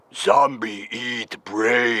Zombie eat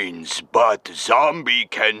brains, but zombie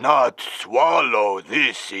cannot swallow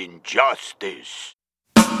this injustice.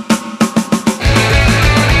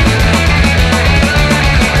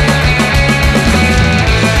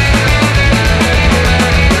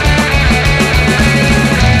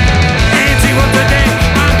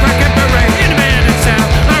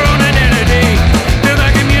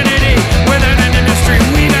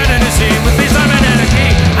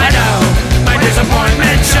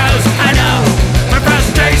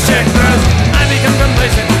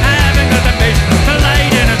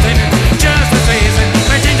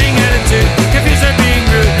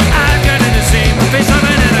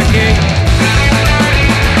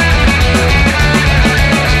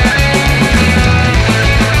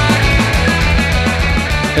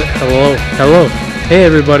 Hello. Hey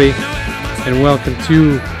everybody, and welcome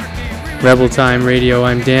to Rebel Time Radio.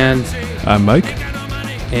 I'm Dan. I'm Mike.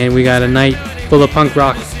 And we got a night full of punk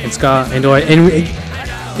rock and ska and oi. And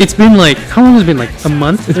it's been like, how long has it been? Like a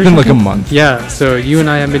month? It's been like a month. Yeah, so you and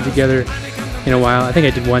I haven't been together in a while. I think I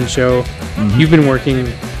did one show. Mm-hmm. You've been working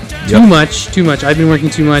too much. I've been working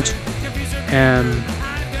too much.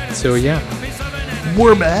 So yeah.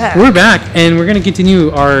 We're back, and we're going to continue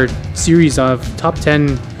our series of top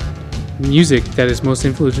 10 music that is most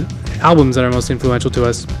influential, albums that are most influential to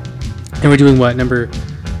us. And we're doing what, number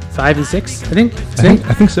 5 and 6, I think?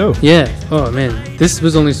 I think so. Yeah. Oh man, this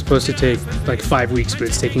was only supposed to take like 5 weeks, but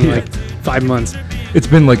it's taking like 5 months. It's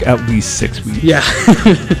been like at least 6 weeks. Yeah.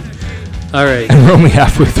 All right. And we're only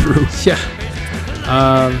halfway through. Yeah.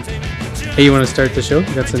 Hey, you want to start the show?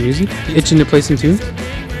 You got some music? You itching to play some tunes?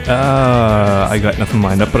 I got nothing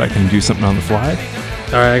lined up, but I can do something on the fly.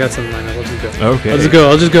 All right, I got something lined up.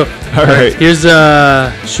 I'll just go. All right. Here's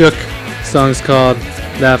Shook. Song's called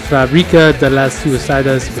La Fábrica de las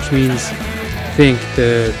Suicidas, which means, I think,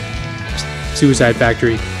 the Suicide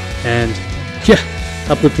Factory. And, yeah,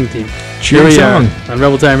 uplifting theme. Cheery song. On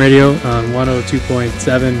Rebel Time Radio on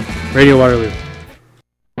 102.7 Radio Waterloo.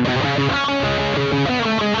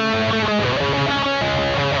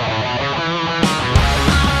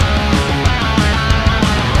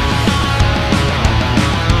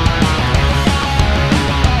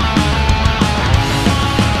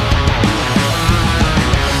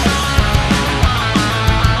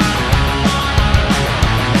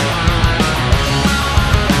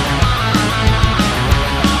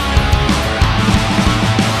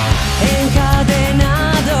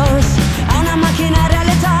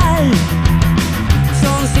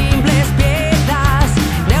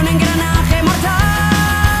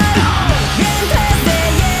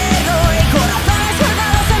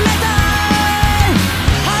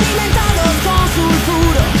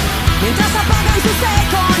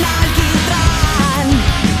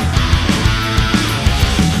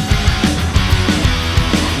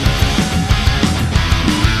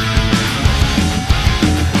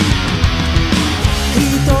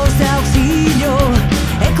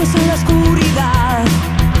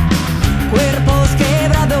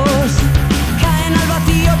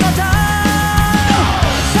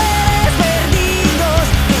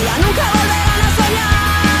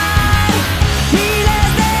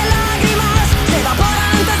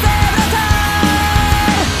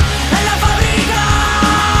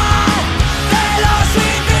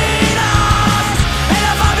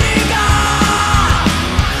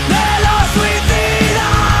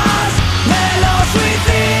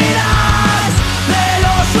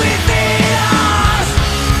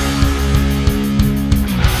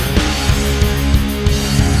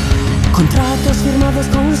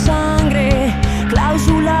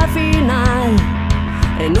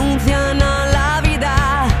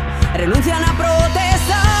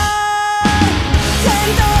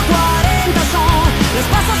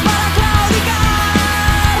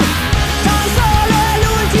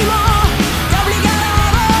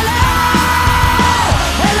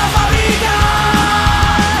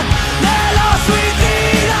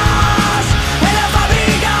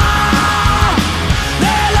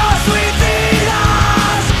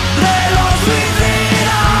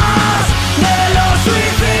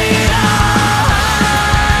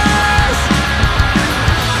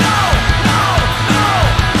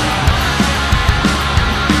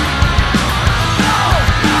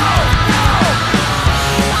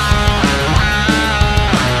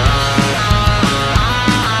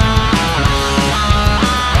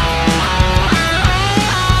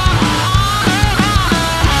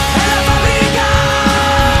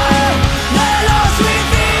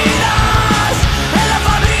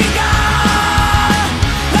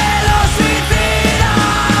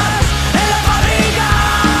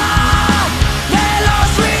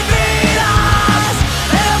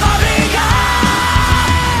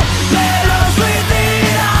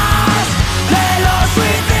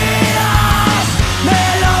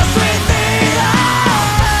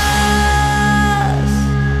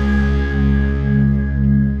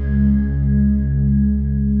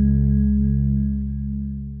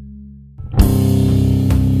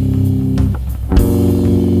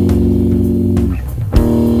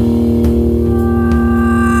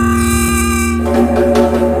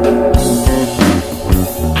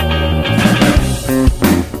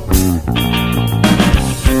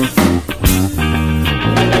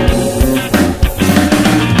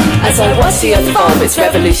 watch the earth evolve, its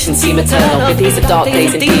revolution seem eternal. But these are dark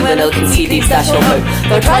days indeed when ill conceived dash no hope.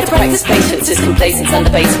 Though try to practice patience, is complacence and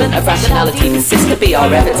debasement of rationality persists to be our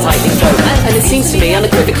ever-tightening rope. And it seems to me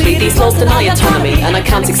unequivocally these laws deny autonomy, and I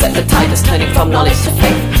can't accept the tide that's turning from knowledge to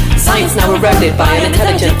faith. Science now eroded by an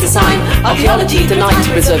intelligent design. Archaeology denied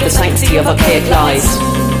to preserve the sanctity of archaic lies.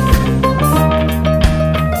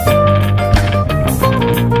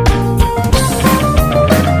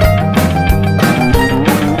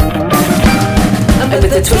 And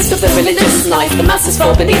with the twist of the religious knife, the masses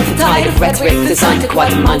fall beneath the tide of rhetoric designed to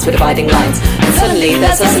quiet the minds with dividing lines. And suddenly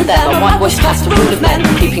there's us and them, a whitewashed past the rule of men,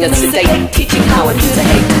 keeping us sedate, teaching how and who to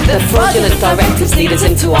hate. The fraudulent directives lead us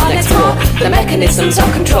into our next war. The mechanisms of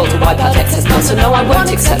control to wipe out excess now. So no, I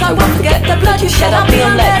won't accept, I won't forget the blood you shed, I'll be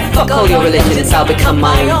unled. Fuck all your religions, I'll become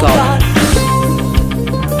my own God.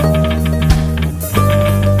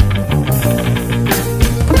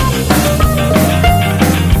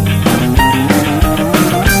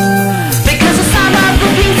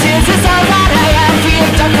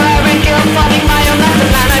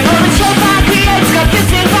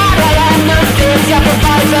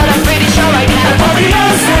 But I'm pretty sure I can. Nobody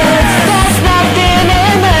knows it. There's nothing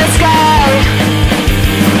in the sky.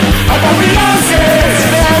 Nobody knows it.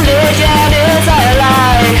 Religion is a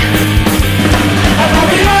lie.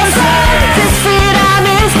 Nobody knows it. This freedom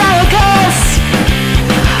is my curse.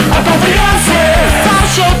 Nobody knows it. I'll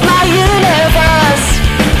shape my universe.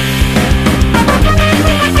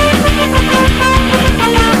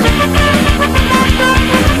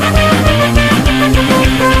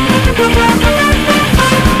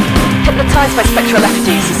 Hypnotised by spectral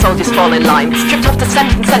effigies, the soldiers fall in line. Stripped off the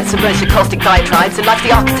scent and sense of your caustic diatribes. And like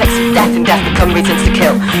the architects of death, and death become reasons to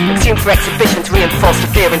kill. Exhumed for exhibition to reinforce the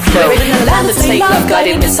fear and still. We're in a land of snake love,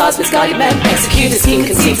 guided missiles, misguided men. Executors scheme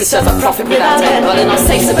conceived to serve a profit without end. While in our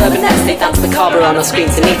safe suburban nest, they dance macabre on our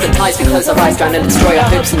screens. Beneath the ties we close our eyes, drown and destroy our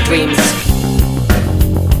hopes and dreams.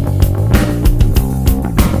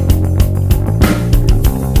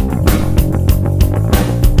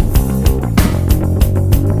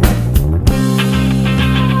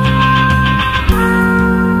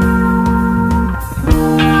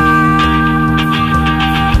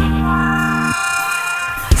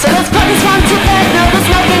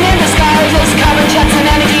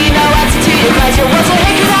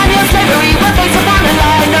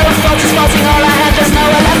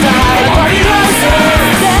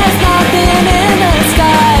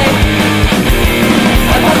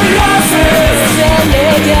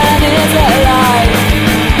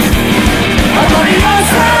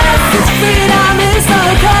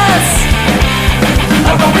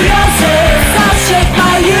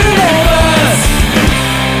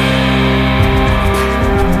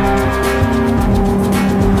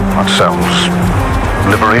 Sounds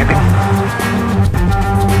liberating.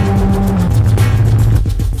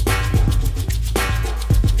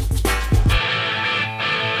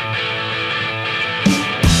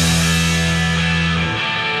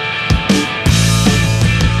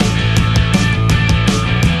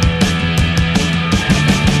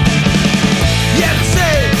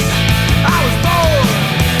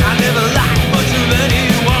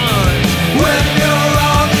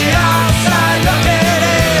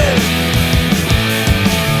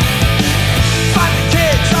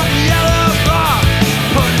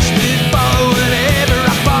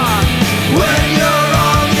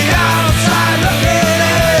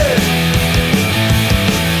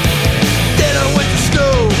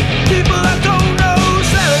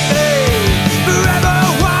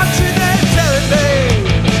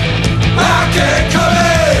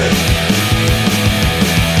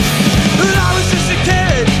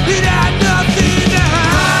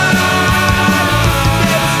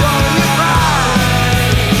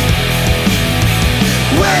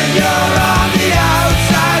 When you're on the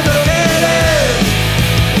outside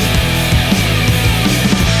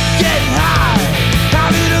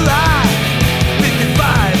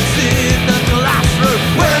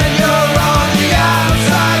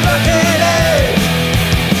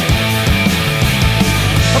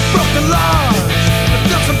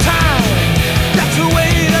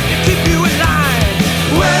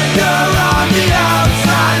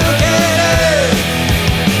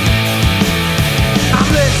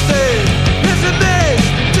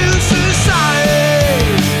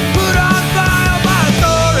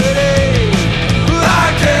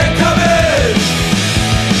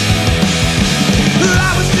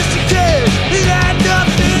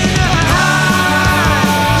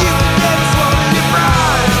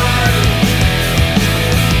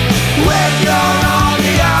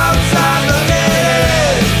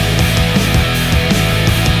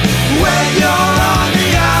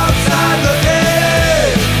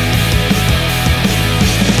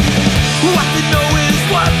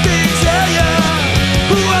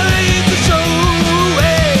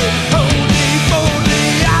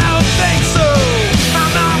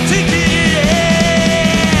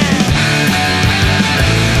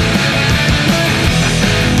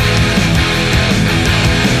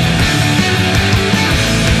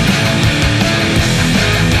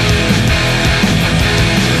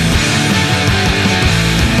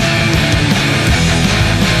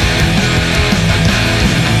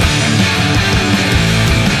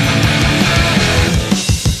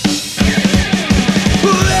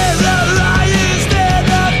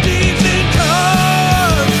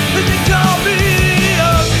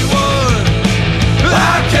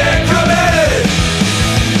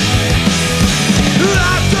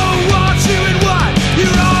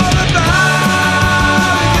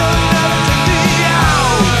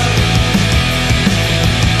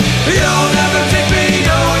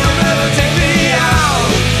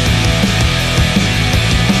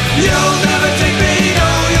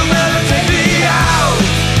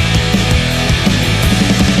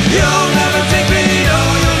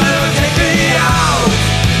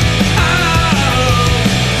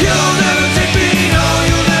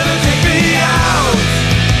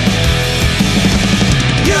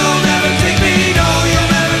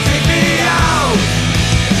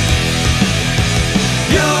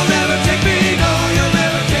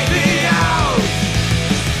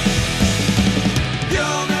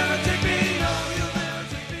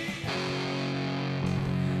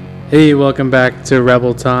Hey, welcome back to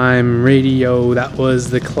Rebel Time Radio. That was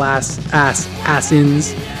the Class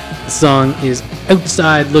Assassins. The song is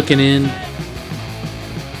Outside Looking In.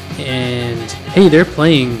 And hey, they're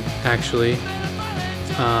playing actually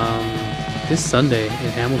this Sunday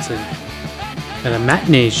in Hamilton at a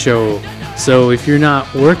matinee show. So if you're not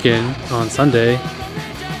working on Sunday,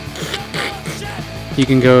 you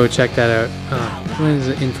can go check that out. Why is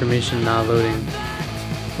the information not loading?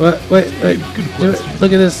 What? Wait.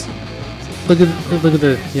 Look at this. Look at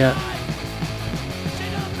the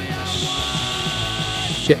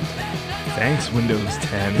shit. Thanks, Windows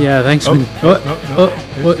 10. Yeah, thanks. Oh,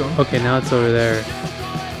 What? Okay, now it's over there.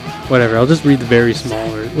 Whatever. I'll just read the very small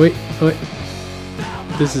word. Wait.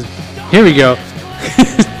 This is. Here we go.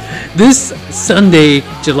 This Sunday,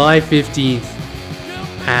 July 15th,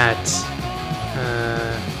 at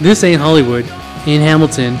This Ain't Hollywood in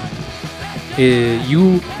Hamilton,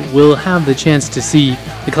 you will have the chance to see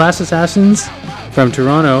the Class Assassins from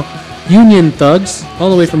Toronto, Union Thugs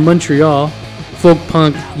all the way from Montreal, folk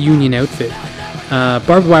punk union outfit,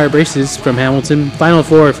 Barbed Wire Braces from Hamilton, Final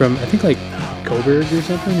Four from I think like Coburg or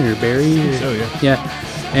something, or Barrie. Yeah,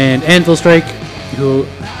 and Anvil Strike, who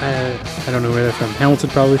I don't know where they're from,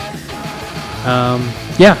 Hamilton probably.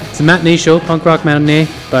 Yeah, it's a matinee show, punk rock matinee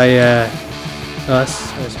by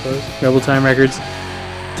us, I suppose, Rebel Time Records.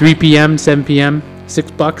 3 p.m., 7 p.m.,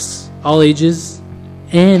 $6, all ages,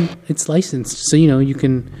 and it's licensed. So, you know, you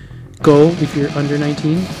can go if you're under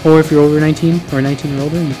 19, or if you're over 19 or 19 or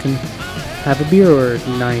older, you can have a beer or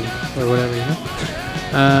 9 or whatever, you know.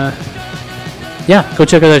 Yeah, go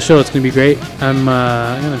check out that show. It's going to be great. I'm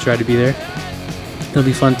going to try to be there. It'll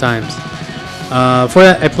be fun times. For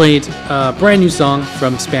that, I played a brand new song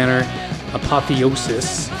from Spanner,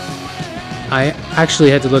 Apotheosis. I actually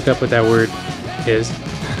had to look up what that word is.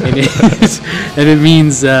 And it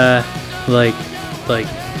means like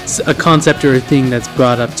a concept or a thing that's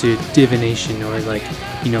brought up to divination, or like,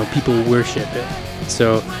 you know, people worship it.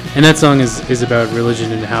 So, and that song is about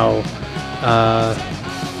religion and how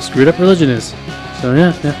screwed up religion is. So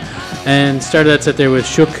yeah. And started that set there with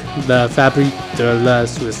Shook, the Fabrique de la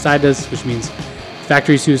Suicidas, which means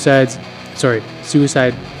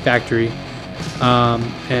suicide factory.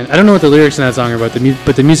 And I don't know what the lyrics in that song are about,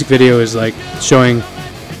 but the music video is like showing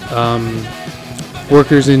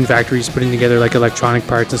workers in factories putting together like electronic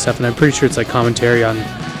parts and stuff, and I'm pretty sure it's like commentary on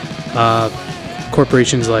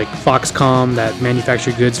corporations like Foxconn that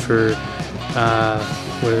manufacture goods for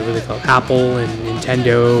what are they called, Apple and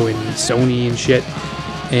Nintendo and Sony and shit,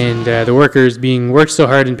 and the workers being worked so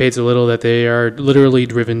hard and paid so little that they are literally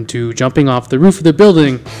driven to jumping off the roof of the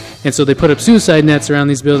building, and so they put up suicide nets around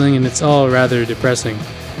these buildings, and it's all rather depressing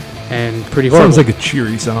and pretty horrible. Sounds like a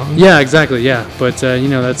cheery song. Yeah, exactly, yeah. But, you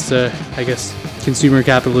know, that's, I guess, consumer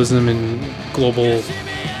capitalism and global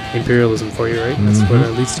imperialism for you, right? That's what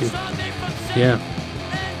it leads to. Yeah.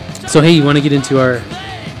 So, hey, you want to get into our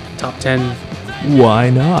top 10? Why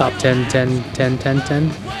not? Top 10.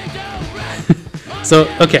 So,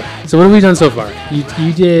 okay. So, what have we done so far?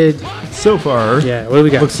 You did... So far, yeah, what do we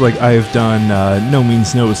got? Looks like I've done No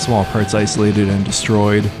Means No, Small Parts Isolated and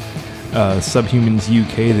Destroyed, Subhumans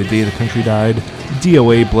UK, The Day the Country Died,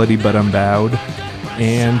 DOA, Bloody But Unbowed,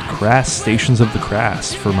 and Crass, Stations of the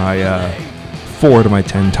Crass for my 4 to my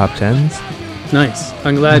 10 top 10s. Nice.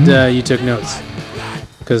 I'm glad you took notes,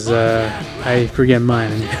 because I forget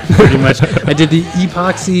mine pretty much. I did the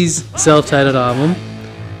Epoxy's self-titled album,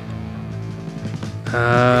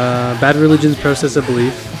 Bad Religion's Process of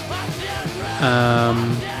Belief.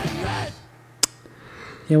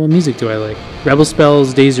 Yeah, what music do I like? Rebel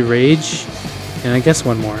Spell's Days of Rage, and I guess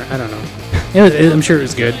one more. I don't know. I'm sure it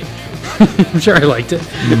was good. I'm sure I liked it.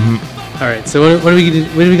 All right, so what do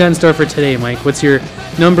we got in store for today, Mike? What's your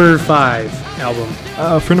number 5 album?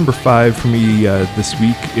 For number 5 for me this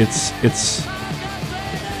week, it's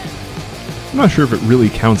I'm not sure if it really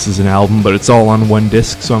counts as an album, but it's all on one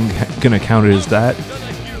disc, so I'm gonna count it as that.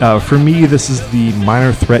 For me, this is the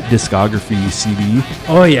Minor Threat discography CD.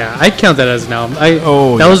 Oh yeah, I'd count that as an album.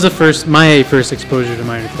 That was my first exposure to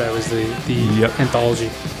Minor Threat was the anthology.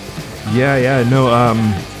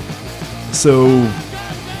 So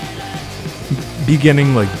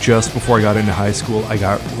beginning like just before I got into high school, I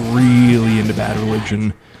got really into Bad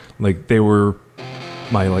Religion. Like, they were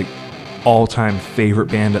my like all-time favorite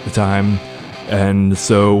band at the time. And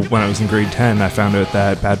so when I was in grade 10, I found out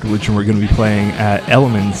that Bad Religion were going to be playing at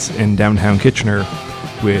Elements in downtown Kitchener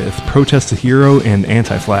with Protest the Hero and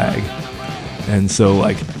Anti-Flag. And so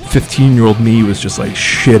like 15-year-old me was just like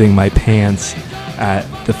shitting my pants at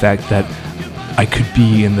the fact that I could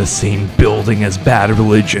be in the same building as Bad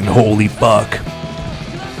Religion. Holy fuck.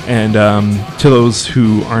 And to those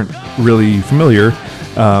who aren't really familiar,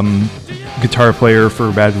 guitar player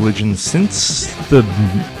for Bad Religion since the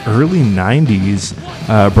early 90s.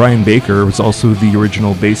 Brian Baker was also the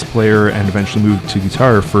original bass player and eventually moved to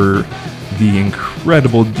guitar for the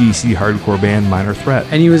incredible DC hardcore band Minor Threat.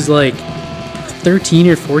 And he was like 13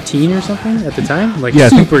 or 14 or something at the time? Like Yeah, I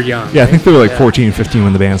think- super young. Yeah, I right? think they were like 14, 15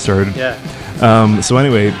 when the band started. Yeah. So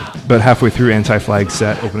anyway, but halfway through Anti-Flag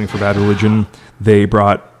set, opening for Bad Religion, they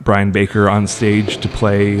brought Brian Baker on stage to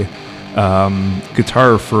play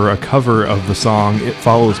guitar for a cover of the song It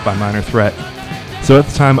Follows by Minor Threat. So at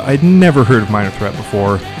the time, I'd never heard of Minor Threat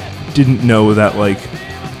before, didn't know that like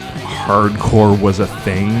hardcore was a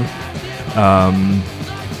thing.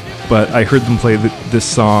 But I heard them play this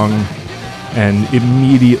song, and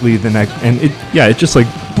immediately the next, and it just like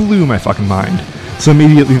blew my fucking mind. So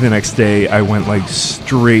immediately the next day, I went like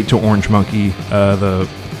straight to Orange Monkey, the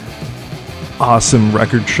awesome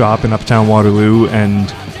record shop in Uptown Waterloo,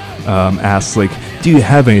 and asked like, "Do you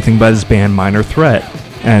have anything by this band Minor Threat?"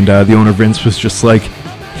 And the owner Vince was just like,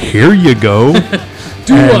 "Here you go."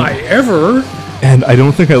 Do I ever? And I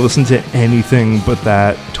don't think I listened to anything but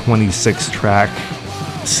that 26-track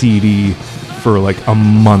CD for like a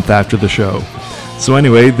month after the show. So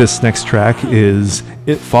anyway, this next track is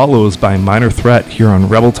It Follows by Minor Threat here on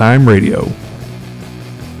Rebel Time Radio.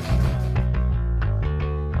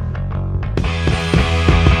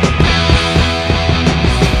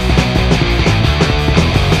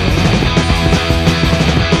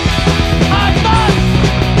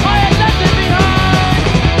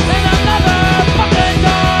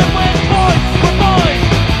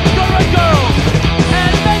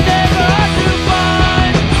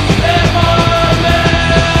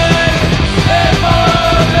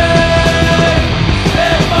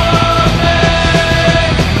 If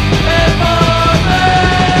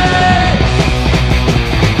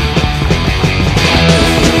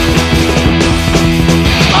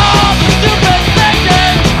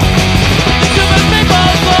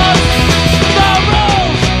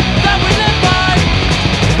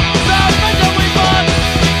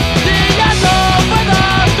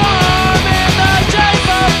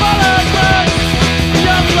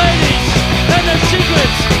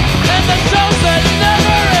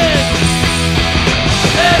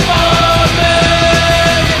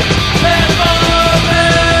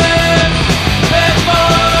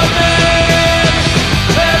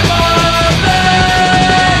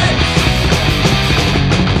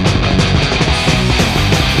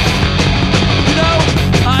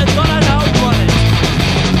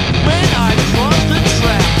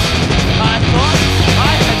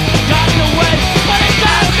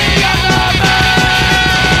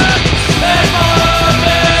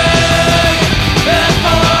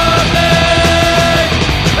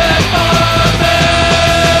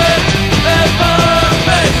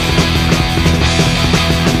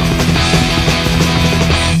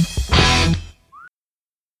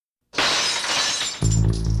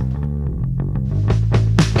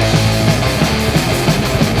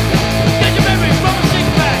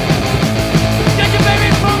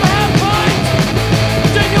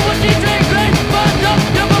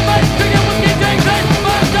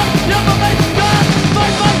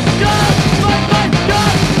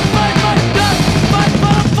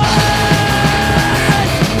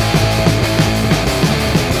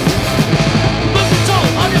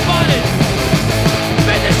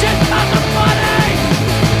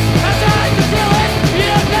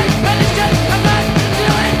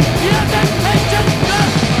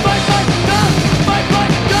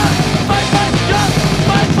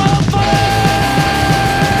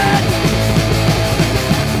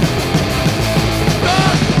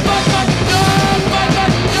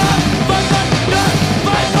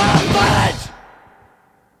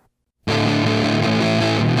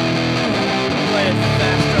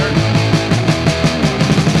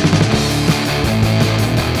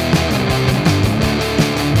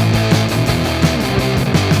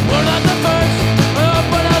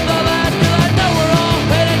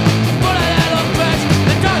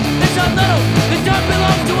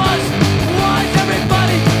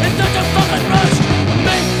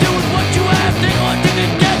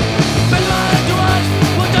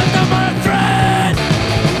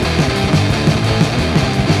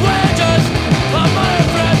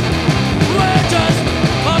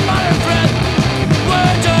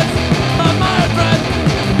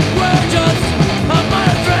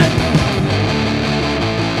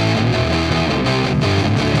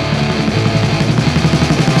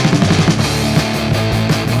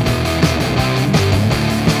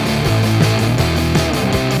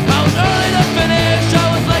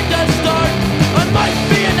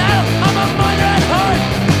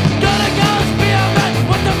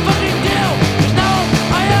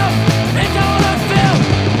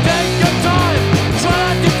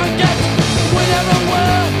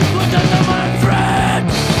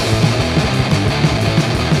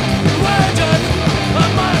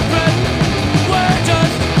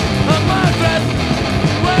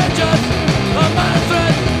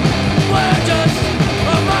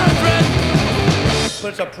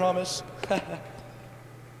promise.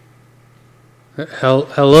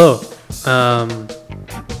 Hello.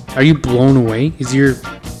 Are you blown away? Is your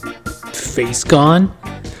face gone?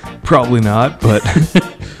 Probably not, but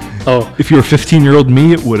Oh, if you were 15-year-old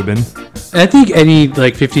me, it would have been. I think any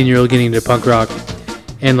like 15-year-old getting into punk rock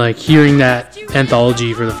and like hearing that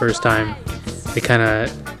anthology for the first time, they kind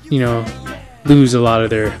of, lose a lot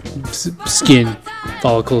of their skin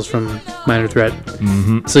follicles from Minor Threat.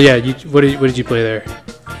 Mm-hmm. So yeah, what did you play there?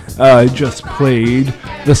 I just played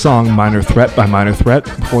the song Minor Threat by Minor Threat.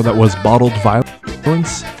 Before that was Bottled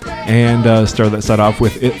Violence. And started that set off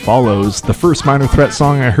with It Follows, the first Minor Threat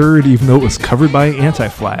song I heard, even though it was covered by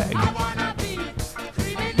Anti-Flag.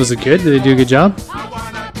 Was it good? Did they do a good job?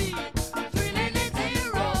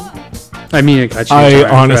 I mean, it got you.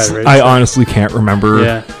 I honestly can't remember.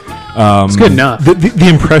 Yeah. It's good enough.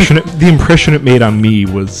 The impression it made on me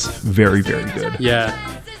was very, very good. Yeah.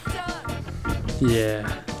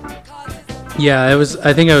 Yeah. Yeah, I was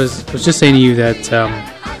just saying to you that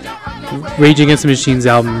Rage Against the Machine's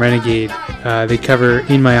album Renegade, they cover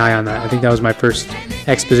In My Eye on that. I think that was my first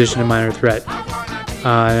exposition of Minor Threat.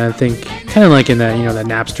 And I think kind of like in the the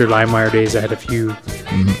Napster LimeWire days, I had a few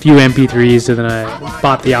MP3s, so then I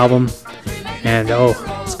bought the album, and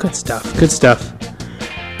it's good stuff. Good stuff.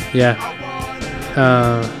 Yeah.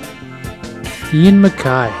 Ian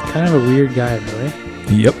Mackay, kind of a weird guy, right?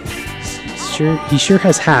 Yep. He sure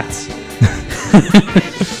has hats.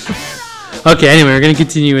 Okay, anyway, we're going to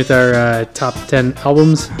continue with our top 10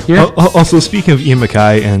 albums here. Also, speaking of Ian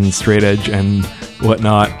Mackay and Straight Edge and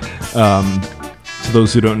whatnot, to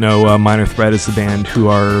those who don't know, Minor Threat is the band who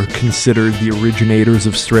are considered the originators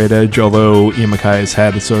of Straight Edge, although Ian Mackay has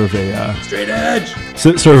had a sort of a... Straight Edge!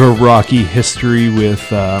 Sort of a rocky history with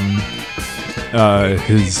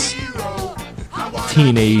his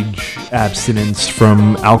teenage abstinence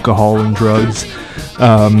from alcohol and drugs.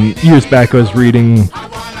 Years back, I was reading...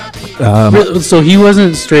 so he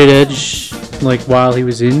wasn't Straight Edge, like, while he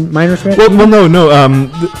was in Minor Threat? Well, no.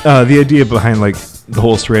 The idea behind, like, the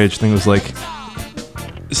whole Straight Edge thing was, like,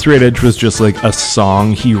 Straight Edge was just, like, a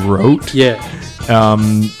song he wrote. Yeah.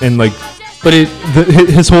 And, like... But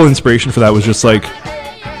his whole inspiration for that was just, like,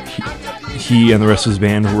 he and the rest of his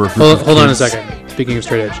band were... Hold on a second. Speaking of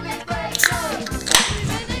Straight Edge.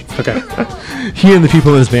 Okay. He and the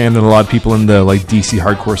people in his band and a lot of people in the, like, DC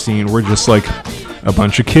hardcore scene were just, like... a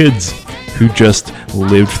bunch of kids who just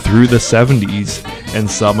lived through the 70s and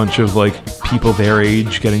saw a bunch of like people their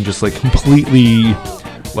age getting just like completely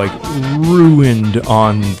like ruined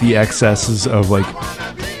on the excesses of like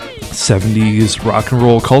 70s rock and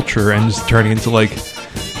roll culture and just turning into like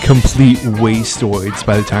complete wasteoids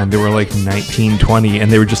by the time they were like 19, 20,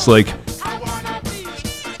 and they were just like,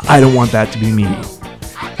 I don't want that to be me.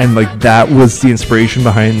 And like that was the inspiration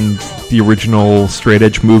behind the original Straight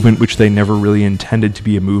Edge movement, which they never really intended to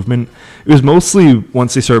be a movement. It was mostly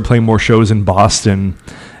once they started playing more shows in Boston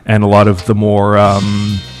and a lot of the more,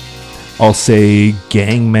 I'll say,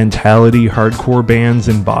 gang mentality hardcore bands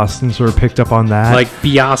in Boston sort of picked up on that. Like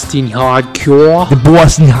Boston Hardcore? The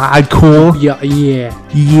Boston Hardcore?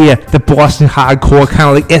 Yeah, the Boston Hardcore, kind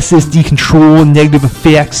of like SSD Control, Negative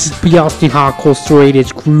Effects. Boston Hardcore Straight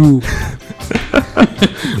Edge crew.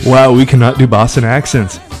 Wow, we cannot do Boston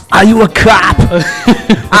accents. Are you a cop?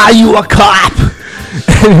 Are you a cop?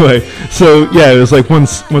 Anyway, so yeah, it was like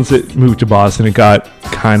once it moved to Boston, it got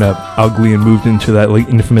kind of ugly and moved into that like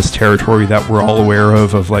infamous territory that we're all aware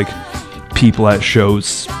of like people at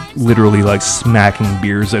shows literally like smacking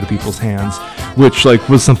beers out of people's hands, which like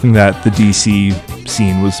was something that the DC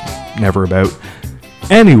scene was never about.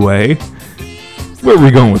 Anyway, where are we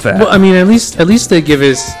going with that? Well, I mean, at least they give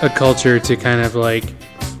us a culture to kind of like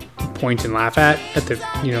point and laugh at the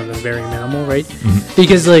the very minimal, right? Mm-hmm.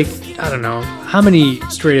 Because like I don't know how many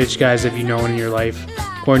straight edge guys have you known in your life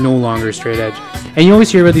who are no longer straight edge, and you always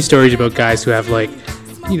hear about these stories about guys who have like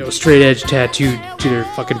straight edge tattooed to their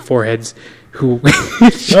fucking foreheads who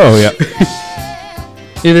oh yeah.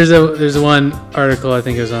 Yeah, there's one article, I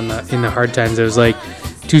think it was in the Hard Times, it was like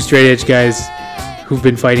 2 straight edge guys who've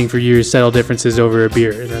been fighting for years settle differences over a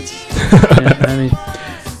beer. That's I mean,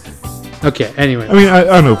 okay, anyway. I mean, I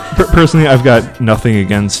don't know. Personally, I've got nothing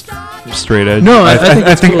against straight edge. No, I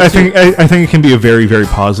think it can be a very, very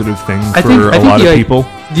positive thing for a lot of people.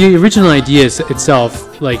 The original idea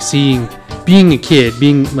itself, like being a kid,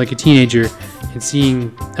 being like a teenager, and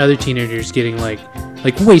seeing other teenagers getting like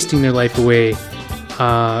wasting their life away,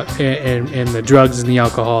 and the drugs and the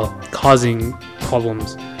alcohol causing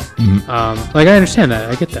problems. Mm-hmm. Like I understand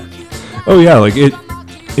that, I get that. Oh yeah, like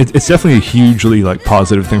it's definitely a hugely like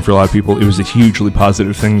positive thing for a lot of people. It was a hugely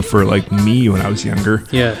positive thing for like me when I was younger.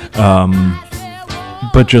 Yeah.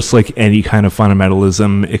 But just like any kind of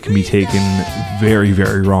fundamentalism, it can be taken very,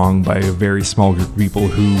 very wrong by a very small group of people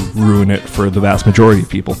who ruin it for the vast majority of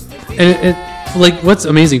people. And like, what's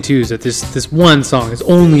amazing too is that this one song, it's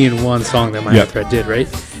only in one song that Minor Threat did, right?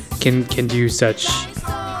 Can do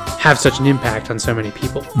have such an impact on so many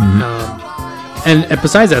people. And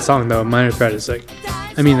besides that song, though, Minor Threat is like,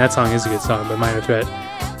 I mean, that song is a good song, but Minor Threat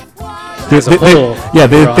as a whole,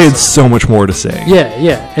 they had so much more to say.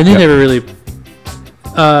 Yeah, and they never really.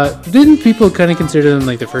 Didn't people kind of consider them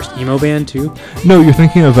like the first emo band too? No, you're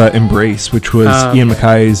thinking of Embrace, which was Ian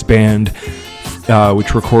MacKay's band,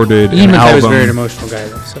 which recorded Ian an MacKay was album. very emotional guy,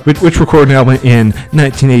 though. So. Which recorded an album in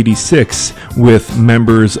 1986 with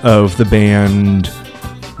members of the band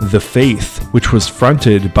The Faith, which was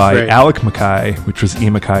fronted by Alec Mackay, which was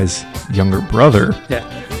Ian MacKay's younger brother,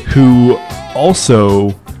 who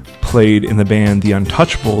also played in the band The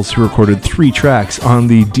Untouchables, who recorded 3 tracks on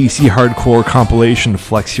the DC Hardcore compilation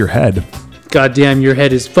Flex Your Head. Goddamn, your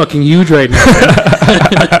head is fucking huge right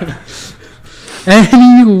now.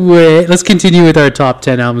 Anyway, let's continue with our top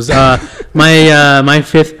 10 albums. My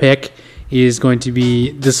fifth pick is going to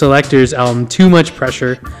be The Selectors' album Too Much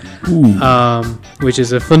Pressure, which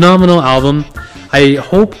is a phenomenal album. I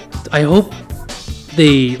hope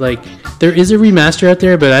they there is a remaster out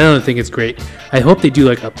there, but I don't think it's great. I hope they do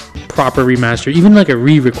like a proper remaster, even like a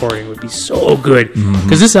re-recording would be so good,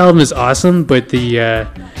 because this album is awesome, but the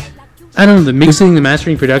the mixing, the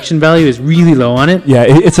mastering, production value is really low on it. Yeah,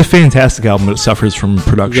 it's a fantastic album, but it suffers from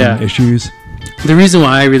production issues. The reason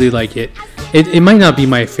why I really like it might not be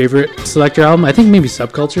my favorite Selector album. I think maybe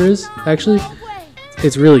Subculture is, actually.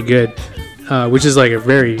 It's really good, which is like a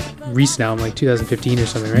very recent album, like 2015 or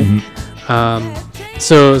something, right?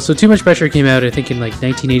 So Too Much Pressure came out, I think, in like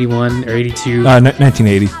 1981 or 82.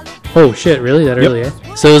 1980. Oh, shit, really? That early, eh?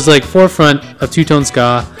 So it was like forefront of two-tone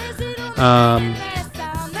ska,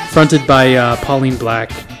 fronted by Pauline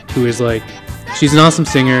Black, who is like, she's an awesome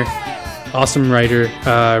singer, awesome writer,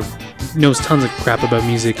 knows tons of crap about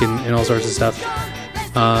music and all sorts of stuff,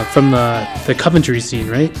 from the Coventry scene,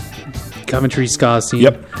 right? Coventry ska scene.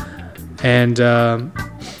 Yep. And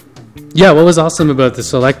what was awesome about the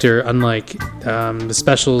Selector, unlike the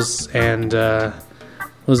Specials and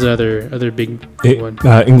what was the other big one?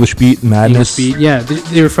 English Beat, Madness. English Beat, yeah,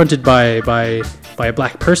 they were fronted by a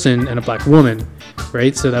black person and a black woman,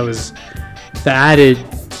 right? So that was the added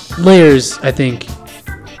layers, I think,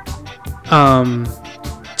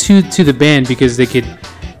 to the band, because they could,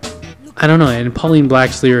 I don't know, and Pauline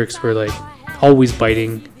Black's lyrics were like always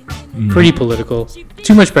biting, pretty political.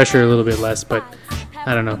 Too Much Pressure a little bit less, but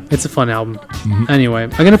I don't know, it's a fun album. Anyway, I'm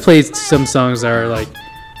gonna play some songs that are like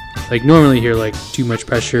normally hear like Too Much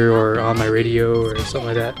Pressure or On My Radio or something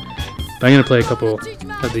like that, but I'm gonna play a couple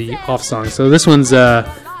of the off songs. So this one's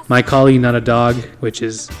My Collie Not a Dog, which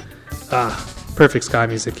is perfect ska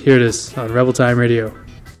music. Here it is on Rebel Time Radio.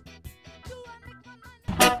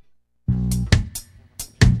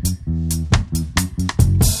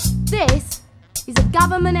 This is a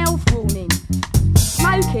government health warning.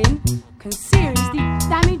 Smoking can seriously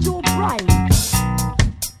damage your brain.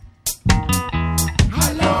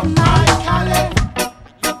 I love my collie.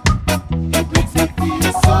 It makes me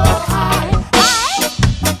feel so high.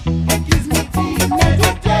 It gives me tea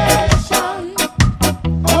meditation.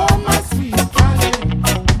 Oh, my sweet collie.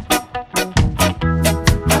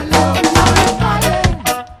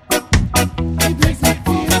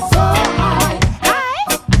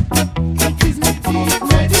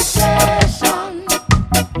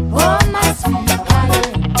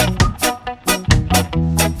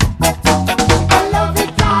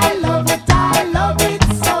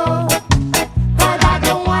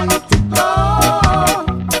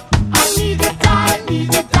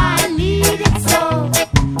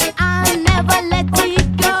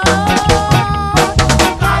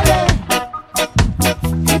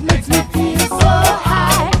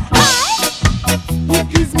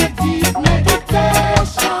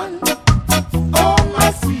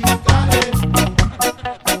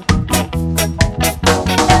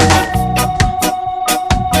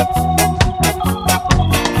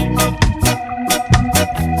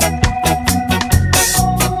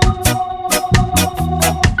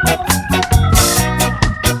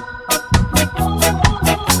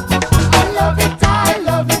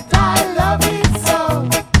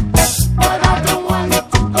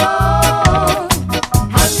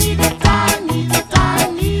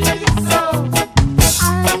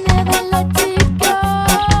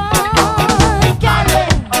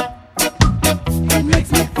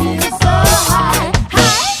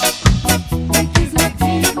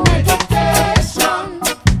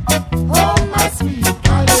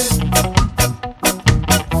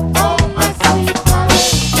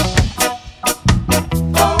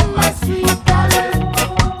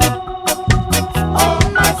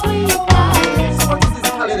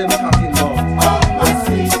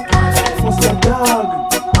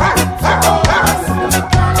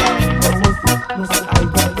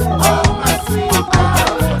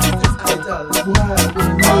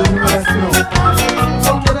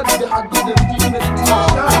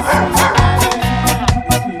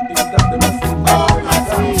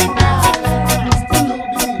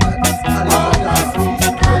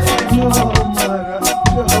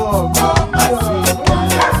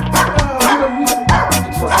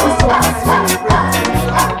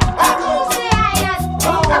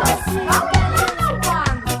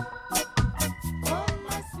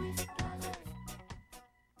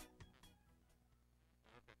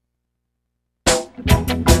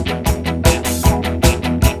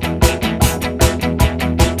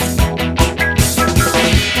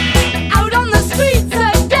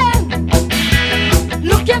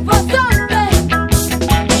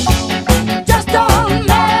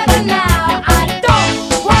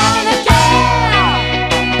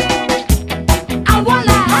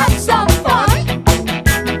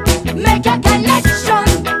 make a connection.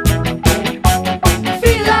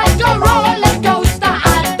 Feel like a roller coaster. I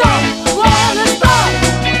don't wanna stop.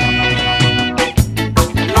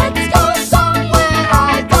 Let's go somewhere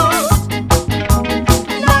I don't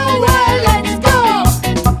know where. Let's go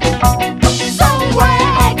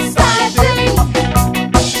somewhere exciting.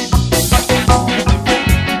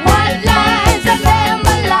 White lines and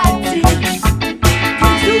amber lighting.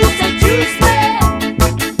 You seduce me.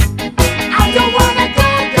 I don't wanna go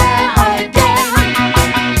there again.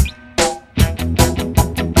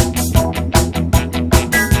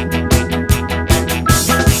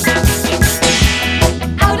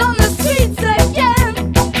 Out on the streets again,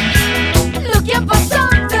 looking for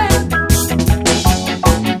something.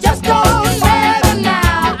 Just don't matter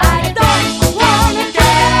now. I don't wanna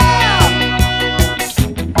care.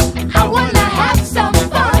 I wanna have some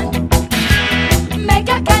fun, make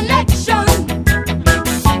a connection.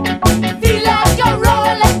 Feel like a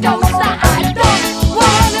roller coaster. I don't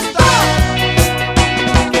wanna stop.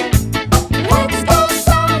 Let's go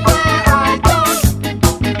somewhere I don't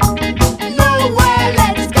know where.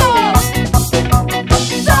 Let's go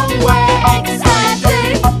somewhere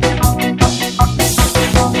exciting.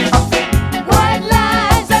 White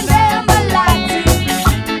lines and amber lighting.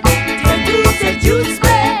 You seduce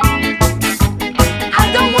me. I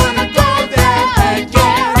don't wanna go there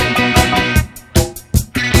again.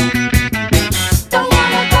 Don't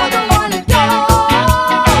wanna go, don't wanna go.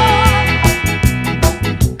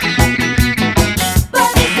 But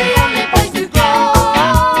it's the only place to go.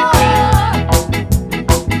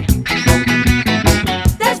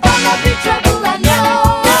 There's gonna be trouble, I know.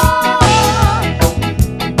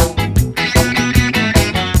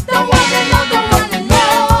 Don't wanna know, don't wanna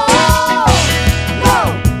know. No.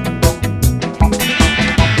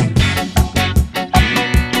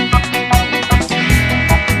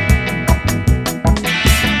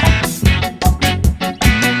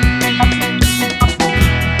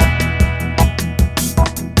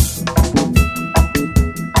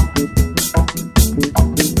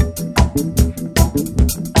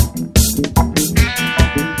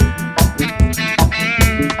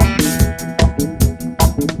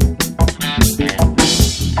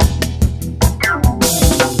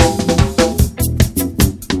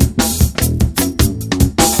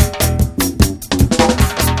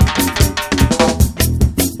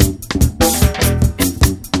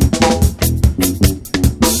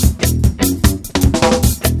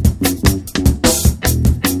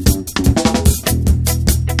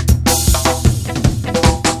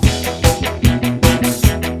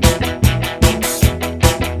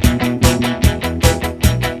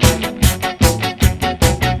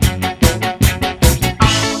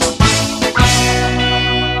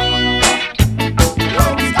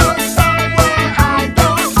 Let's go somewhere I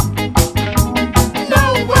don't know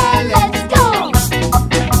where. Let's go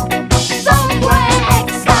somewhere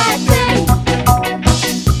exciting.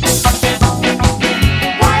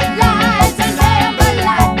 White lights and amber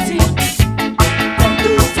lighting.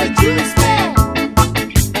 You seduce me.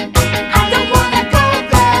 I don't wanna go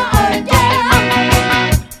there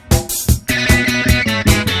again.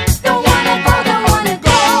 Don't wanna go, don't wanna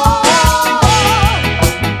go.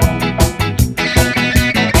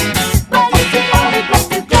 But it's the only place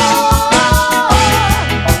to go.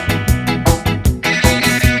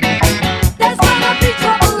 There's gonna be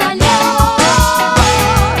trouble, I know.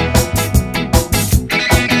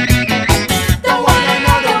 Don't wanna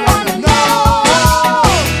know, don't wanna know.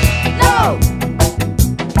 No.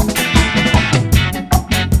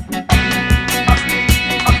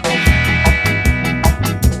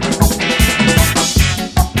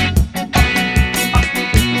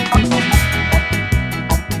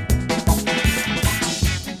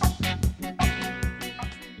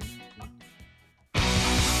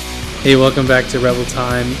 Hey, welcome back to Rebel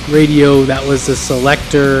Time Radio. That was the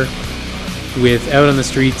Selector with Out on the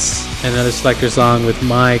Streets, another Selector song with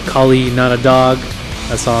My Collie Not a Dog.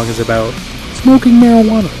 That song is about smoking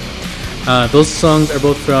marijuana. Those songs are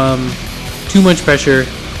both from Too Much Pressure,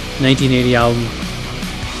 1980 album.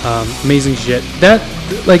 Amazing shit. That,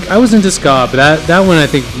 like, I was into ska, but that one I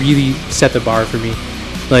think really set the bar for me.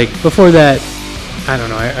 Like, before that, I don't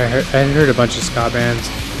know, I heard a bunch of ska bands,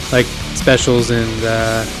 like Specials and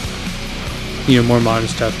more modern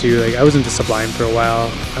stuff too. Like, I was into Sublime for a while.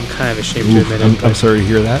 I'm kind of ashamed to admit it. I'm sorry to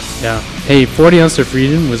hear that. Yeah. Hey, 40 Ounce to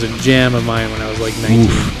Freedom was a jam of mine when I was like 19.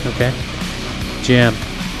 Okay? Jam.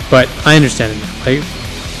 But I understand it now. Like,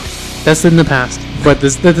 that's in the past. But the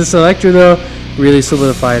Selector, though, really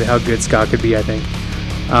solidified how good ska could be, I think.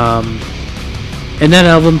 And that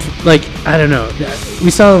album, like, I don't know.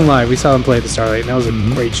 We saw them live. We saw them play at the Starlight, and that was a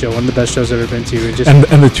great show. One of the best shows I've ever been to. And just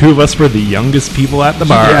And the two of us were the youngest people at the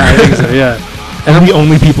bar. yeah, I think so. Yeah. And the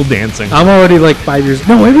only people dancing. I'm already like 5 years.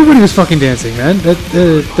 No, everybody was fucking dancing, man.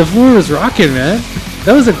 The floor was rocking, man.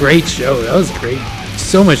 That was a great show. That was great.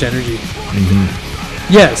 So much energy.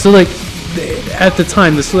 Yeah. So like, at the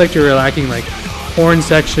time, the Selector were lacking like horn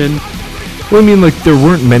section. Well, I mean, like, there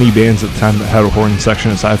weren't many bands at the time that had a horn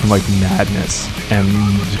section aside from, like, Madness and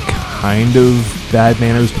kind of Bad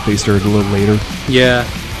Manners, but they started a little later. Yeah.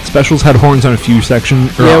 Specials had horns on a few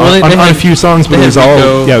sections, or Yeah, well, they on had- a few songs, but they it was had all,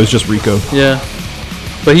 Rico. yeah, it was just Rico. Yeah.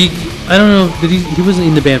 But I don't know. Did he wasn't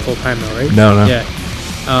in the band full time though, right? No. Yeah.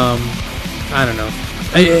 I don't know.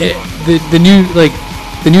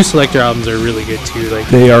 The new Selector albums are really good too. Like,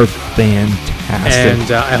 They are fantastic.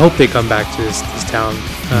 and I hope they come back to this town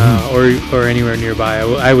or anywhere nearby.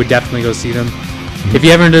 I would definitely go see them. If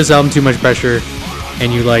you haven't heard this album, Too Much Pressure,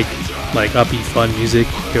 and you like upbeat fun music,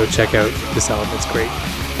 go check out this album. It's great.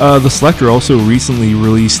 The Selector also recently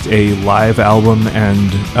released a live album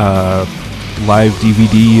and live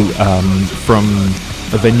DVD from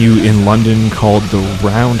a venue in London called the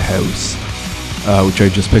Roundhouse, which I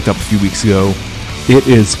just picked up a few weeks ago. It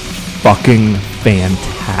is fucking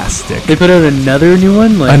fantastic. They put out another new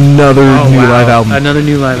one, like Another new wow. live album. Another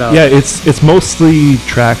new live album. Yeah, it's mostly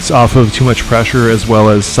tracks off of Too Much Pressure as well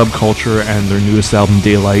as Subculture and their newest album,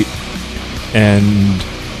 Daylight. And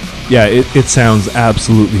yeah, it sounds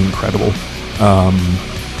absolutely incredible.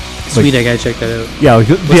 Sweet, I gotta check that out. Yeah, like,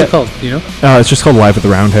 What's it called? Do you know? It's just called Live at the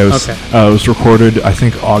Roundhouse. Okay. It was recorded, I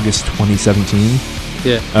think, August 2017.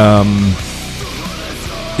 Yeah.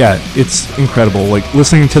 Yeah, it's incredible. Like,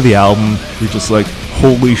 listening to the album, you're just like,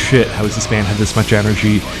 holy shit, how does this band have this much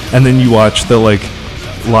energy? And then you watch the, like,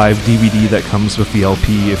 live DVD that comes with the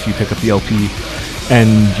LP, if you pick up the LP, and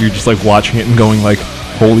you're just, like, watching it and going, like,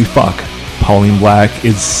 holy fuck, Pauline Black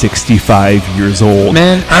is 65 years old.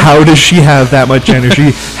 Man, how does she have that much energy?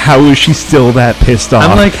 How is she still that pissed off?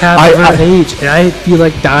 I'm like half of her age, and I feel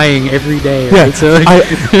like dying every day. Right? Yeah, So like,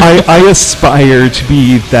 I aspire to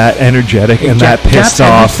be that energetic and that pissed Gaps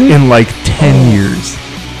off everything? in like 10 years.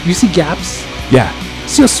 you see gaps? Yeah.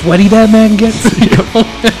 See how sweaty that man gets?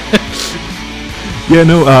 Yeah,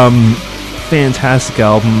 no, fantastic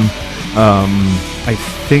album. I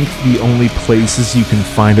think the only places you can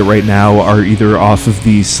find it right now are either off of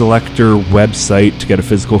the Selector website to get a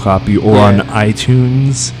physical copy or on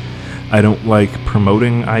iTunes. I don't like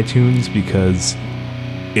promoting iTunes because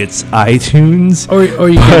it's iTunes. Or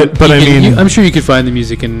you can, but you I can- mean, I'm sure you could find the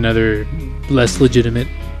music in another less legitimate.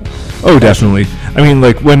 oh, definitely. I mean,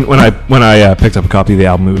 like when I picked up a copy of the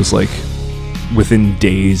album, it was like within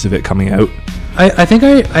days of it coming out. I think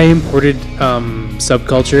I imported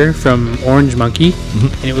Subculture from Orange Monkey,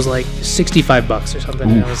 and it was like $65 or something.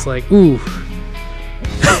 And I was like, ooh.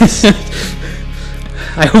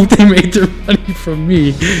 I hope they made their money from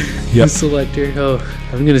me. The Selector. Oh,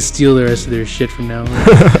 I'm gonna steal the rest of their shit from now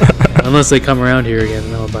on. Unless they come around here again,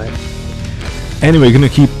 then I'll buy it. Anyway,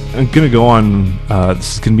 I'm gonna go on.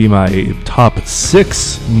 This is gonna be my top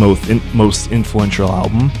 6 most influential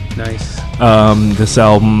album. Nice. This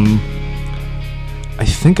album, I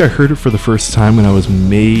think I heard it for the first time when I was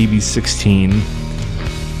maybe 16.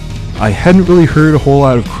 I hadn't really heard a whole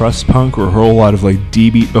lot of crust punk or a whole lot of like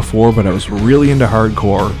D-beat before, but I was really into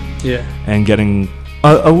hardcore Yeah. and getting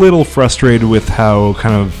a little frustrated with how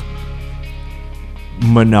kind of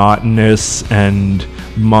monotonous and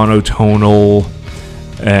monotonal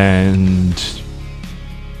and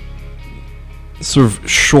sort of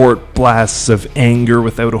short blasts of anger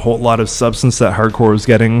without a whole lot of substance that hardcore was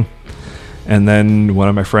getting. And then one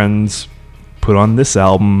of my friends put on this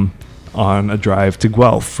album on a drive to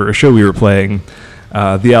Guelph for a show we were playing.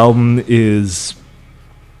 The album is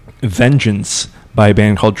Vengeance by a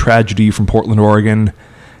band called Tragedy from Portland, Oregon.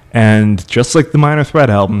 And just like the Minor Threat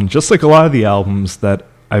album, just like a lot of the albums that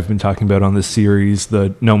I've been talking about on this series,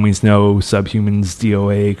 the No Means No, Subhumans,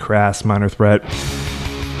 DOA, Crass, Minor Threat,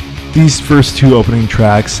 these first 2 opening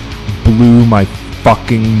tracks blew my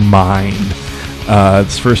fucking mind.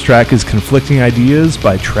 This first track is Conflicting Ideas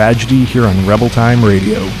by Tragedy here on Rebel Time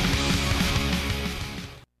Radio.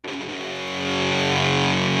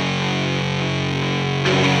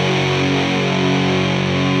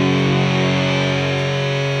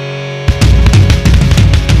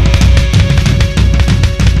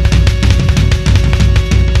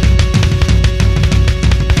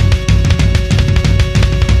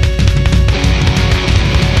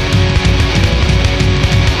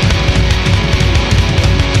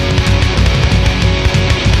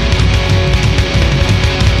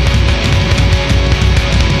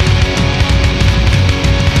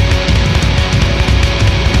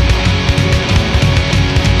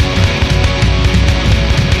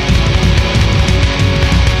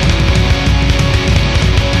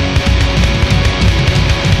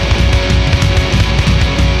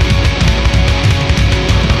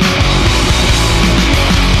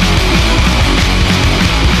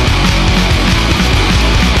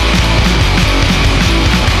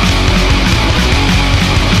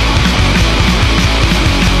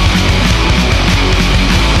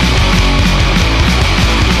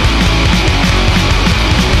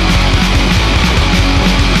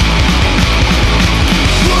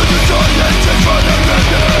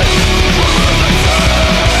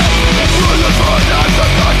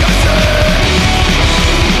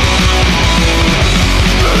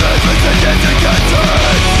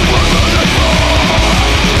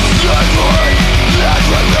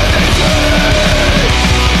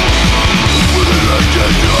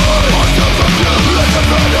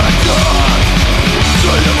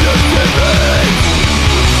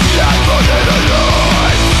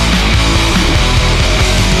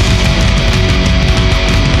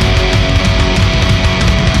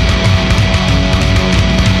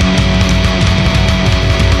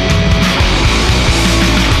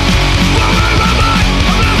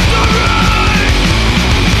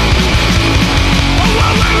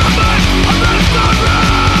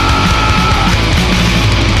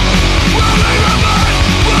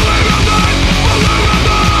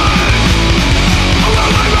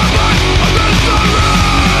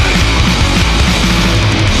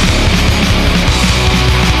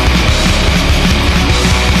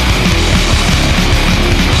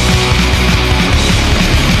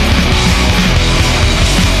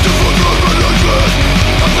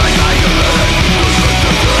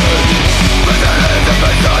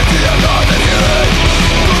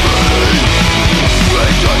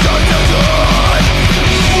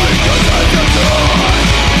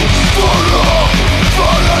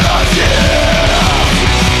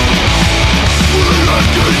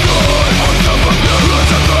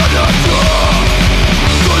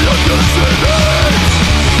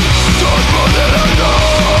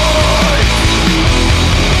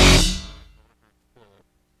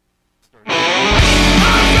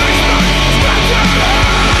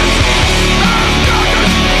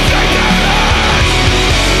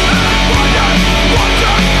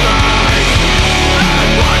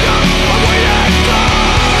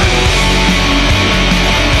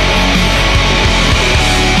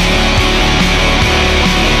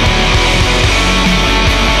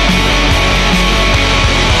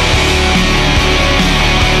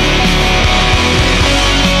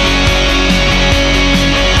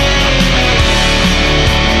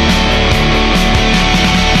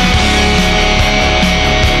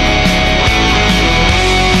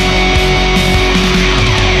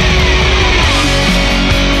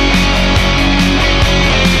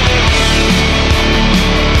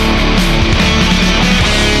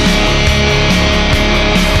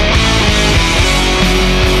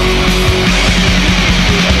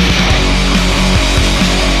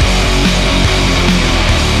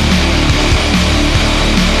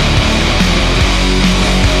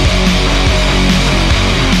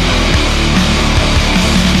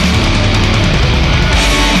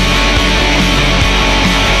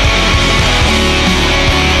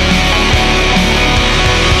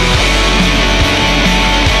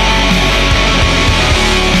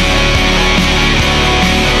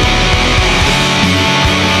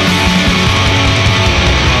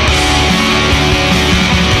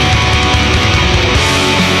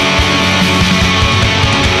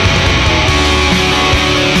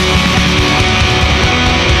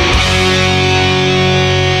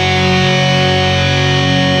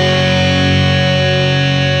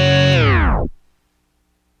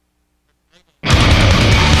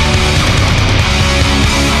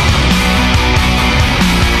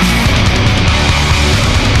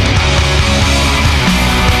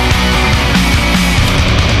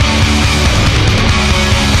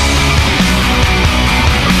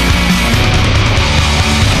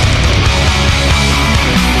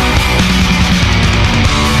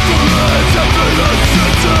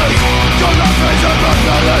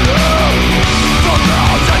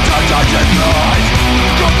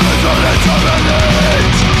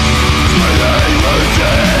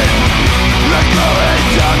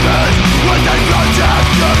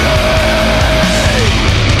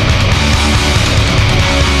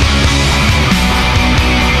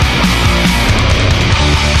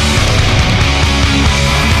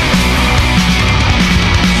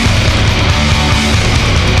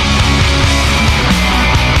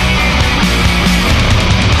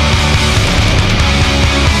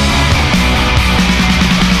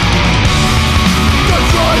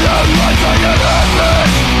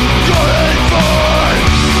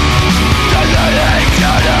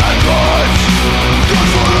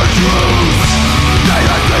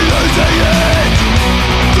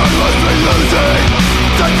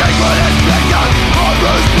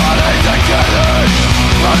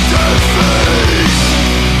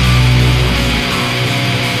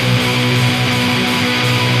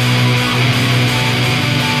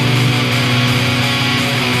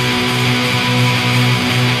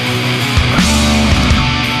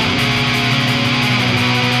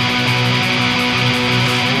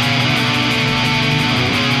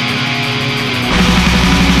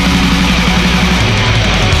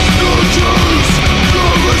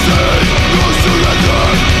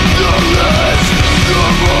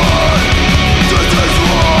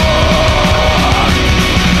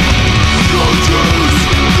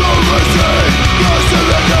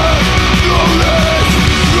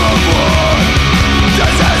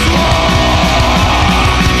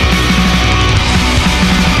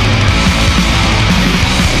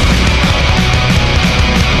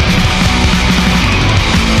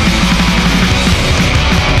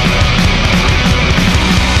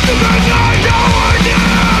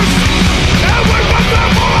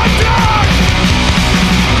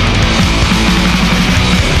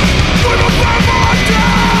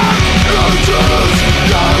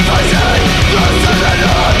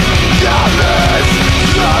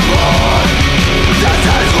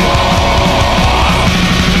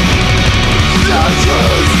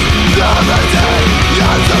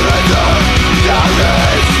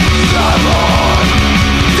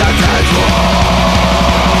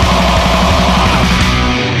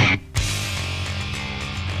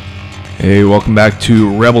 Hey, welcome back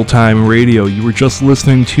to Rebel Time Radio. You were just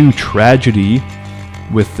listening to Tragedy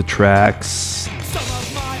with the tracks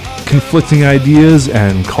Conflicting Ideas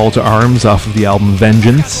and Call to Arms off of the album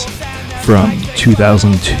Vengeance from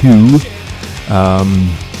 2002.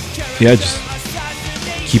 Just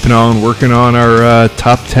keeping on working on our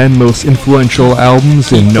top 10 most influential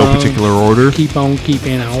albums in no particular order. Keep on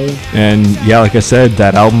keeping on. And yeah, like I said,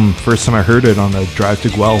 that album, first time I heard it on the drive to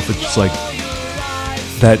Guelph, it's just like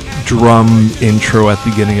that drum intro at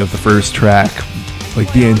the beginning of the first track,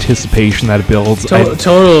 like the anticipation that it builds. I'd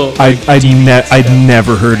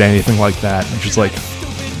never heard anything like that. It's just like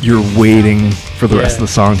you're waiting for the rest of the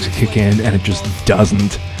song to kick in, and it just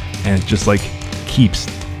doesn't, and it just like keeps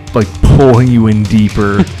like pulling you in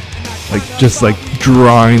deeper, like just like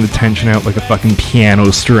drawing the tension out like a fucking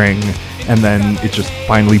piano string, and then it just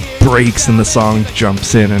finally breaks and the song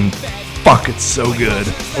jumps in, and fuck, it's so good.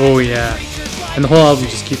 Oh yeah. And the whole album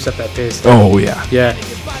just keeps up that pace. Oh yeah. Yeah.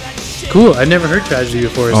 Cool. I've never heard Tragedy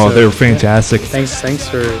before. Oh, so they were fantastic. Thanks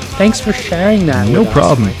for sharing that. No with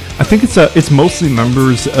problem. us. I think it's mostly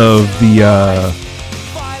members of the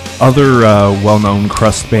other well-known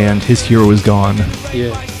crust band, His Hero Is Gone.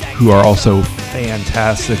 Yeah. Who are also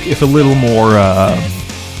fantastic. If a little more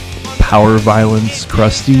power violence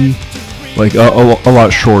crusty, like a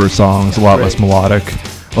lot shorter songs, a lot less melodic,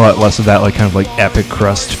 a lot less of that like kind of like epic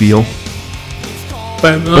crust feel.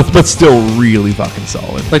 But still really fucking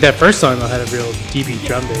solid. Like that first song though had a real deep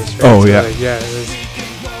drum bass, right? Oh, so yeah. Like, yeah, it was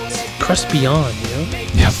crust beyond, you know?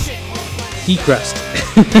 Yep. Decrust.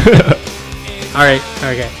 Alright,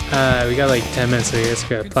 okay. We got like 10 minutes, so I guess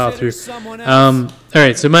we gotta plow through.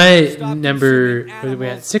 Alright, so my number, what are we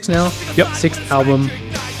at? 6 now? Yep. 6th album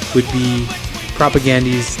would be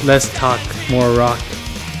Propagandy's Less Talk, More Rock.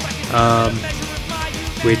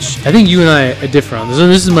 Which I think you and I differ on. So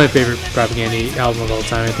this is my favorite Propaganda album of all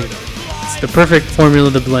time. I think it's the perfect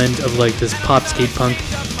formula, the blend of like this pop skate punk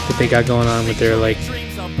that they got going on with their like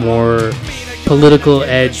more political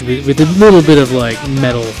edge with a little bit of like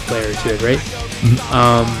metal flair to it, right?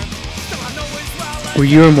 Where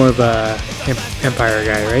you were more of a Empire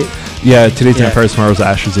guy, right? Yeah, Today's Empire, Tomorrow's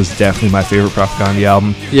Ashes is definitely my favorite Propaganda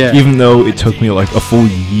album. Yeah. Even though it took me like a full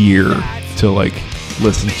year to like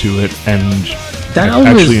listen to it and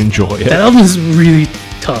actually enjoy it. That album is really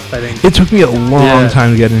tough, I think. It took me a long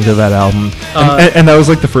time to get into that album. And that was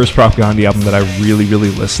like the first Propaganda album that I really, really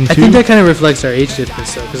listened to. I think that kind of reflects our age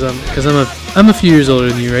difference though, because I'm a few years older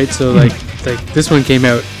than you, right? So like this one came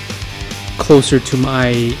out closer to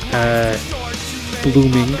my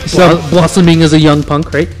blossoming as a young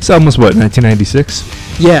punk, right? This album was what,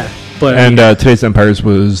 1996? Yeah, but Today's Empires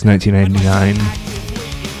was 1999.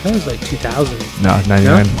 That was like 2000. No,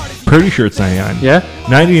 99. No? Pretty sure it's 99. Yeah?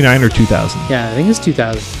 99 or 2000. Yeah, I think it's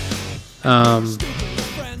 2000.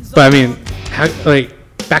 But I mean,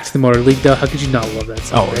 Back to the Motor League though, how could you not love that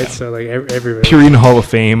song, right? Yeah. So like everybody. Purina Hall of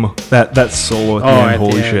Fame, that solo at the end,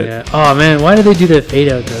 holy shit. Yeah. Oh man, why did they do the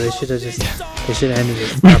fade out though? They should have ended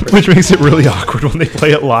it properly. Which makes it really awkward when they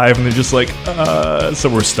play it live and they're just like, so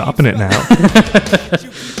we're stopping it now.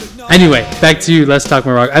 Anyway, back to Let's Talk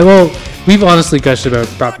More Rock. We've honestly gushed about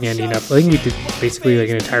Propaganda enough. I think we did basically like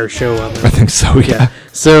an entire show on that. I think so, yeah.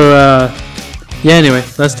 So, anyway,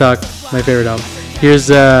 Let's Talk. My favorite album.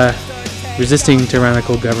 Here's Resisting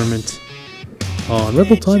Tyrannical Government on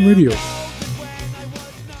Rebel Time Radio.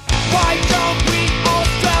 Why don't we all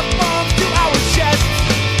strap bombs to our chests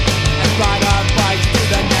and ride our bikes to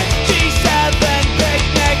the next G7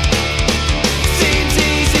 picnic? Seems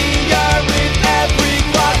easier with every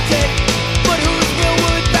clock tick, but whose will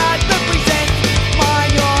would that represent?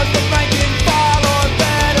 Mine, yours, the ranking fall, or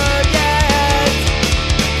better yet,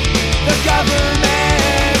 the government.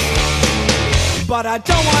 But I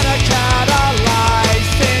don't want to catalyze,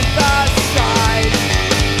 synthesize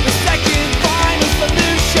the second final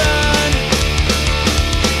solution.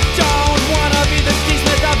 Don't wanna be the Steve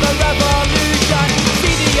Smith of the revolution.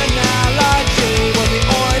 See the analogy when the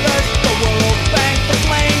Oilers, the World Bank, the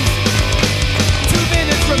Flames. 2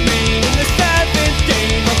 minutes remain in the 7th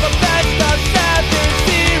game of the best of 7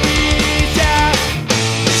 series. Yeah,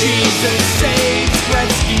 Jesus saves,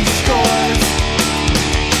 Gretzky scores.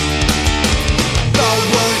 The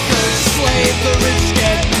workers slave, the rich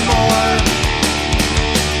get more.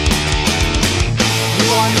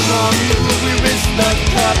 One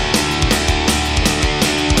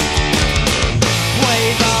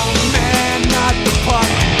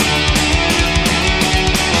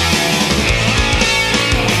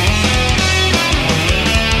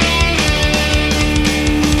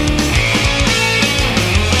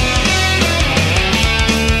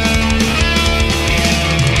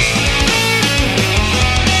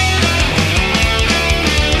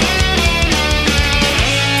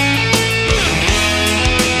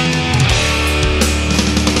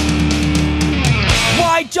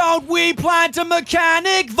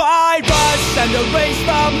mechanic virus and erase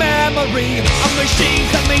the memory of machines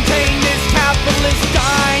that maintain this capitalist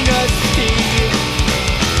dynasty.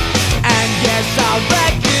 And yes, I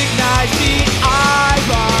recognize the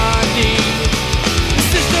irony. The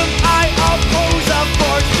system I oppose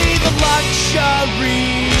affords me the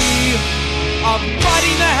luxury of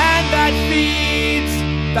fighting the hand that feeds.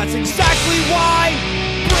 That's exactly why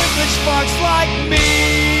privileged fucks like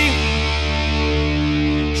me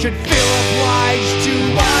should feel obliged to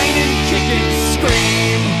whine and kick and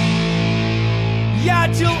scream. Yeah,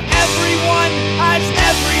 till everyone has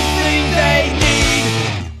everything they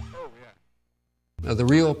need. The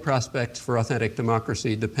real prospects for authentic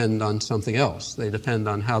democracy depend on something else. They depend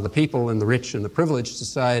on how the people in the rich and the privileged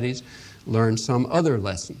societies learn some other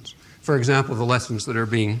lessons. For example, the lessons that are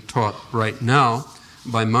being taught right now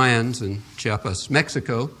by Mayans in Chiapas,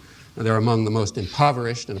 Mexico. They're among the most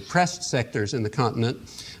impoverished and oppressed sectors in the continent,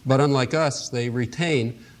 but unlike us, they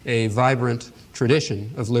retain a vibrant tradition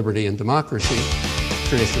of liberty and democracy, a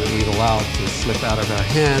tradition that we've allowed to slip out of our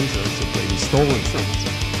hands or simply be stolen from us.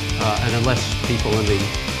 And unless people in the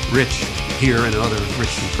rich here and other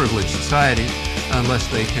rich and privileged societies, unless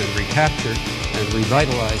they can recapture and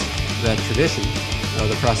revitalize that tradition,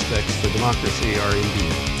 the prospects for democracy are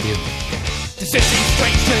indeed dim. Does it seem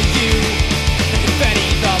strange to you? The confetti,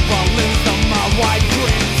 the balloons, the my-wide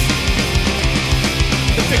grins,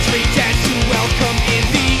 the victory dance to welcome in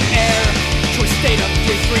the air to a state of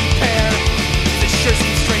disrepair. This sure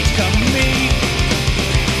seems strange to me.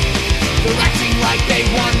 They're acting like they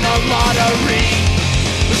won the lottery,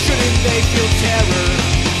 but shouldn't they feel terror?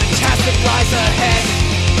 Fantastic lies ahead,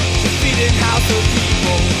 defeated house of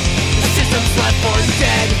people. The system's left for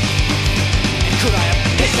dead. And could I have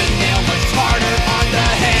hit the nail much harder on the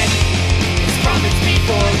head? It's promised me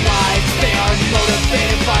for lives. They are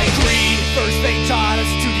motivated by greed. First they taught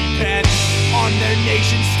us to depend on their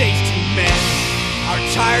nation states to mend our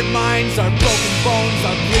tired minds, our broken bones,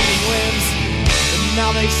 our bleeding limbs. And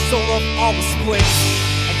now they sold off all the splits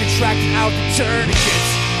and contracted out the tourniquets.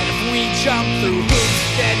 And if we jump through hoops,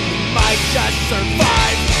 then we might just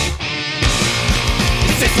survive.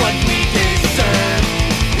 Is this what we deserve?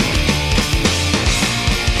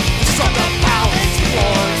 From the palace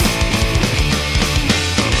floors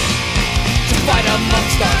to fight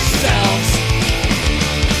amongst ourselves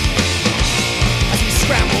as we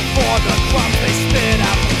scramble for the crumbs they spit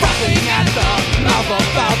out, frothing at the mouth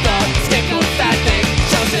about the scapegoat that they've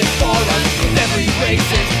chosen for us. With every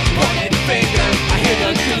racist pointed finger, I hear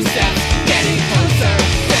the goose steps getting closer.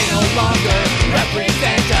 They no longer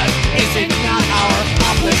represent us. Is it not our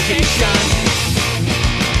obligation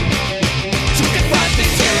to confront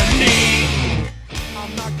this tyranny?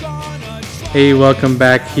 I'm not gonna try. Hey, welcome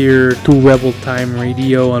back here to Rebel Time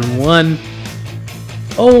Radio on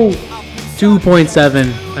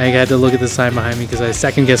 2.7. I had to look at the sign behind me because I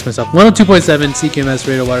second guessed myself. 102.7 CKMS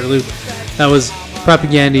Radio Waterloo. That was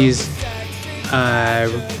Propagandy's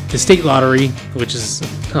the state lottery, which is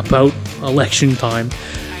about election time.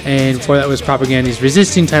 And before that was Propagandy's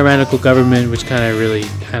Resisting Tyrannical Government, which kind of really,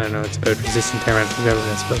 I don't know, it's about resisting tyrannical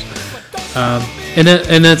government, I suppose.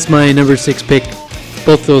 And that's my number 6 pick.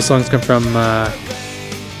 Both those songs come from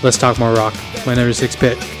Let's Talk More Rock, my number 6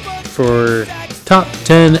 pick for top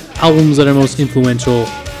 10 albums that are most influential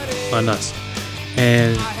on us.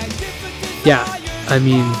 And yeah, I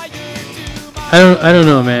mean, I don't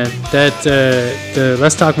know, man. That the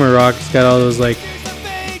Let's Talk More Rock's got all those, like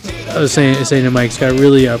I was saying to Mike, it's got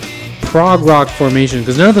really a prog rock formation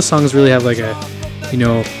because none of the songs really have like a,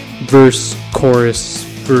 verse, chorus,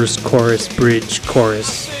 bridge,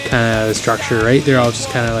 chorus kind of structure, right? They're all just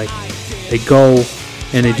kind of like they go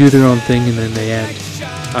and they do their own thing and then they end.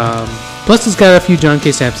 Plus, it's got a few John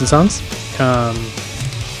K. Samson songs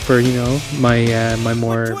for my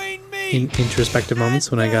more introspective moments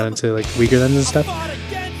when I got into like Weaker Than and stuff.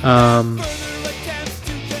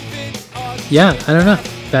 Yeah, I don't know.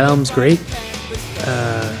 That album's great.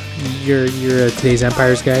 You're a Today's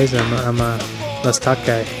Empires guys. I'm a Let's Talk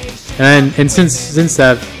guy. And since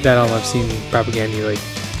that album, I've seen Propaganda like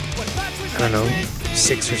I don't know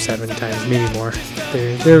 6 or 7 times, maybe more.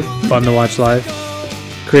 They're fun to watch live.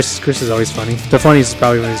 Chris is always funny. The funniest is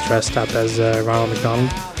probably when he's dressed up as Ronald McDonald.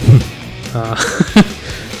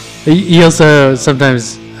 He also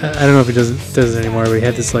sometimes, I don't know if he does it anymore, but he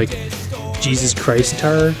had this like Jesus Christ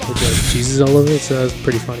tower with like Jesus all over it, so that was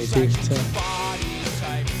pretty funny too. So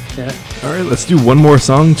yeah. All right, let's do one more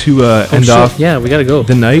song to end off. Yeah, we gotta go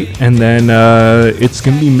the night, and then it's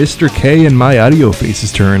gonna be Mr. K and My Audio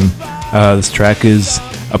Face's turn. This track is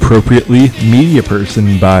appropriately Media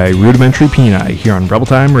Person by Rudimentary Peni here on Rebel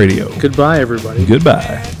Time Radio. Goodbye, everybody.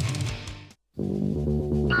 Goodbye. you.